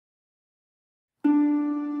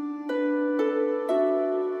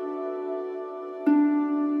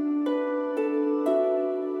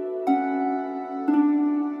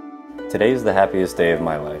Today is the happiest day of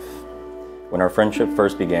my life. When our friendship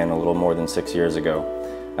first began a little more than 6 years ago,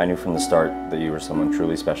 I knew from the start that you were someone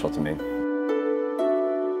truly special to me.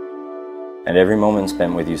 And every moment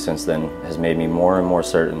spent with you since then has made me more and more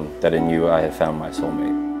certain that in you I have found my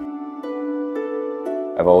soulmate.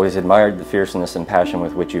 I've always admired the fierceness and passion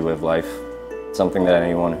with which you live life, something that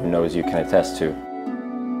anyone who knows you can attest to.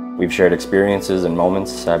 We've shared experiences and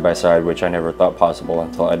moments side by side which I never thought possible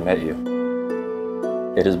until I'd met you.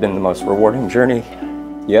 It has been the most rewarding journey,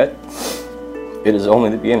 yet it is only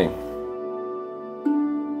the beginning.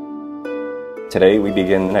 Today we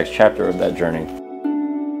begin the next chapter of that journey,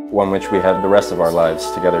 one which we have the rest of our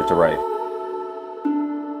lives together to write.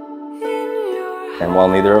 And while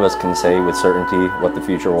neither of us can say with certainty what the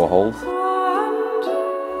future will hold,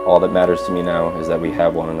 all that matters to me now is that we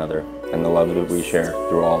have one another and the love that we share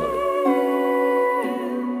through all of it.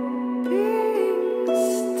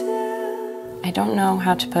 I don't know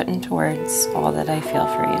how to put into words all that I feel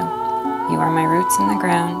for you. You are my roots in the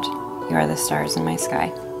ground. You are the stars in my sky.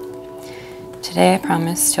 Today I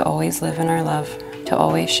promise to always live in our love, to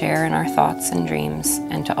always share in our thoughts and dreams,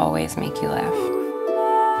 and to always make you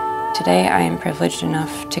laugh. Today I am privileged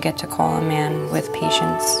enough to get to call a man with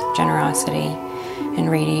patience, generosity, and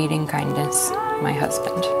radiating kindness my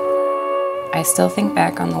husband. I still think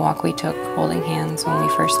back on the walk we took holding hands when we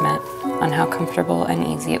first met, on how comfortable and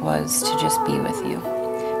easy it was to just be with you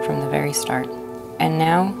from the very start. And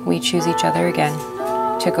now we choose each other again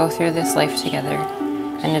to go through this life together,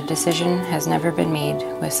 and a decision has never been made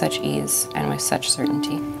with such ease and with such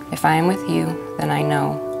certainty. If I am with you, then I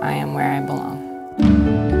know I am where I belong.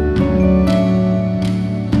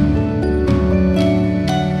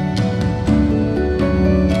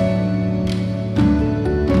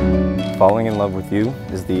 Falling in love with you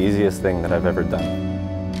is the easiest thing that I've ever done.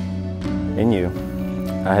 In you,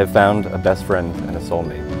 I have found a best friend and a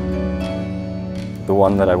soulmate, the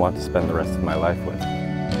one that I want to spend the rest of my life with.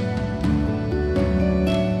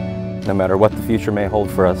 No matter what the future may hold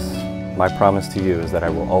for us, my promise to you is that I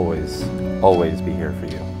will always, always be here for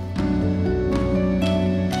you.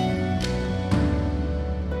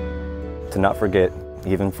 To not forget,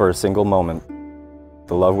 even for a single moment,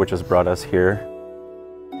 the love which has brought us here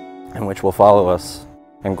and which will follow us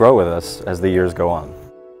and grow with us as the years go on.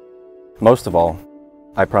 Most of all,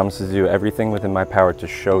 I promise to do everything within my power to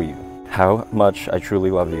show you how much I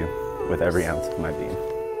truly love you with every ounce of my being.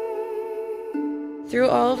 Through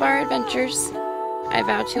all of our adventures, I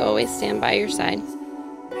vow to always stand by your side,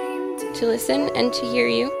 to listen and to hear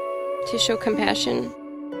you, to show compassion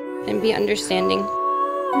and be understanding.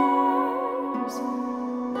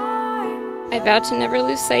 I vow to never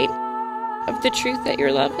lose sight of the truth that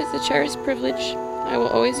your love is a cherished privilege I will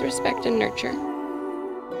always respect and nurture.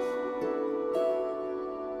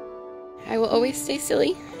 I will always stay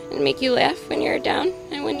silly and make you laugh when you are down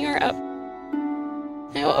and when you are up.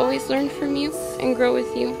 I will always learn from you and grow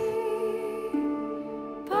with you.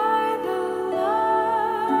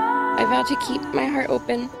 I vow to keep my heart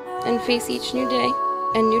open and face each new day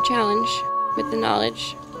and new challenge with the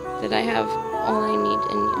knowledge that I have all I need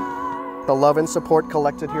in you. The love and support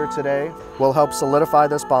collected here today will help solidify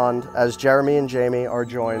this bond as Jeremy and Jamie are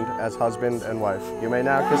joined as husband and wife. You may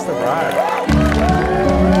now kiss the bride.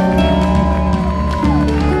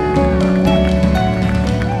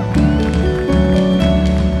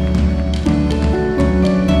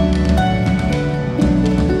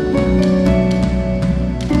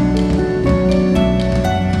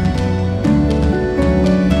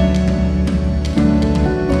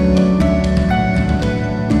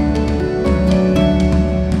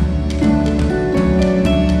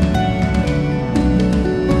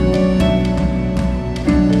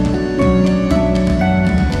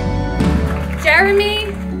 Jeremy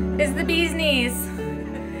is the bee's knees.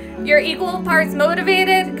 You're equal parts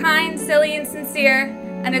motivated, kind, silly, and sincere,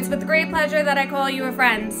 and it's with great pleasure that I call you a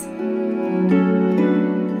friend.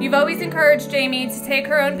 You've always encouraged Jamie to take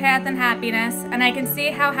her own path in happiness, and I can see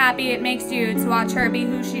how happy it makes you to watch her be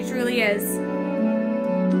who she truly is.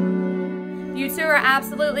 You two are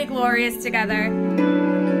absolutely glorious together,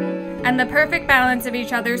 and the perfect balance of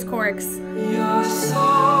each other's quirks.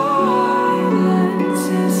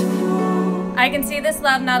 I can see this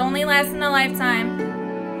love not only lasting a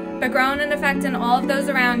lifetime, but growing and affecting all of those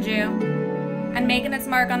around you, and making its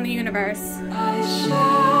mark on the universe.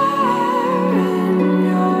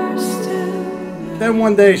 Then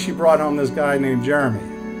one day she brought home this guy named Jeremy.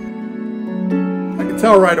 I could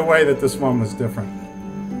tell right away that this one was different.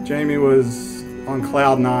 Jamie was on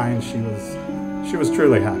cloud nine. She was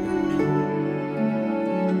truly happy.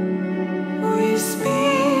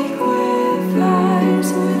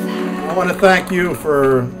 I want to thank you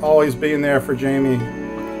for always being there for Jamie.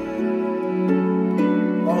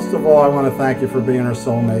 Most of all, I want to thank you for being her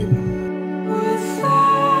soulmate.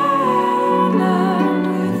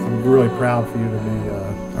 I'm really proud for you to be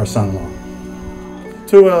our son-in-law.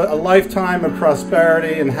 To a lifetime of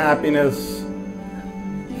prosperity and happiness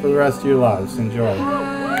for the rest of your lives. Enjoy.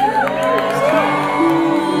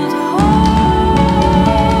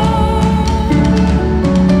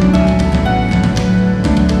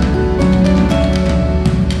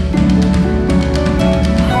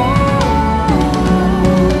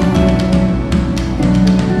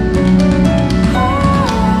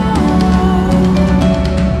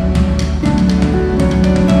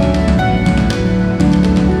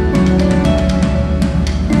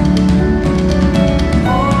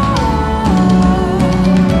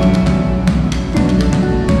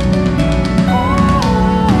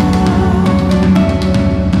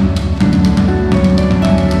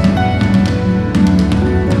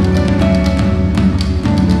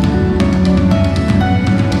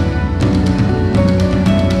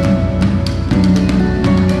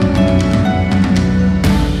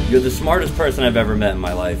 You're the smartest person I've ever met in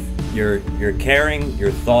my life. You're caring,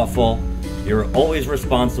 you're thoughtful, you're always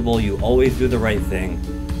responsible, you always do the right thing.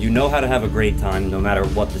 You know how to have a great time no matter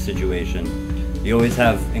what the situation. You always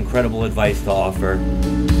have incredible advice to offer.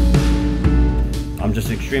 I'm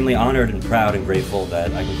just extremely honored and proud and grateful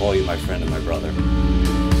that I can call you my friend and my brother.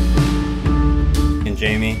 And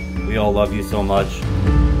Jamie, we all love you so much.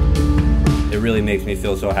 It really makes me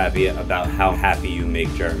feel so happy about how happy you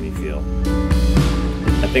make Jeremy feel.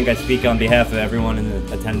 I think I speak on behalf of everyone in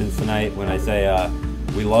attendance tonight when I say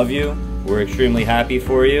we love you, we're extremely happy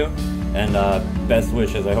for you, and best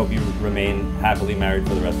wishes. I hope you remain happily married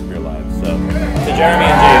for the rest of your lives. So, to Jeremy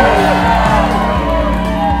and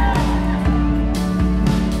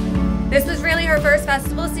Jamie. This was really her first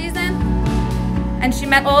festival season, and she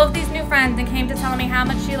met all of these new friends and came to tell me how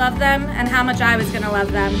much she loved them and how much I was going to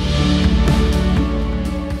love them.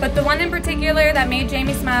 But the one in particular that made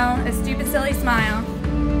Jamie smile a stupid, silly smile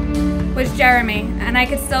was Jeremy, and I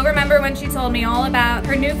could still remember when she told me all about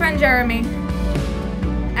her new friend Jeremy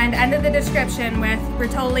and ended the description with, "We're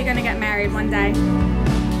totally gonna get married one day."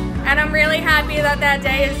 And I'm really happy that that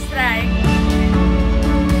day is today.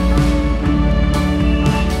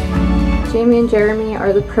 Jaime and Jeremy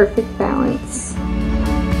are the perfect balance.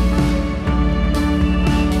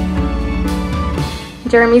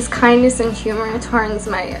 Jeremy's kindness and humor turns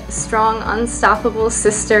my strong, unstoppable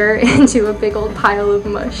sister into a big old pile of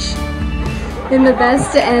mush. In the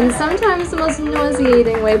best and sometimes the most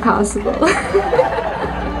nauseating way possible.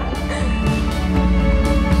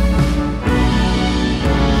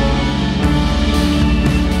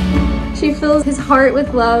 She fills his heart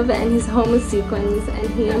with love and his home with sequins, and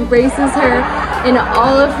he embraces her in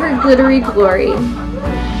all of her glittery glory.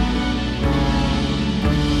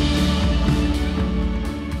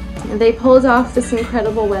 They pulled off this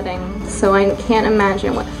incredible wedding, so I can't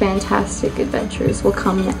imagine what fantastic adventures will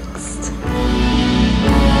come next.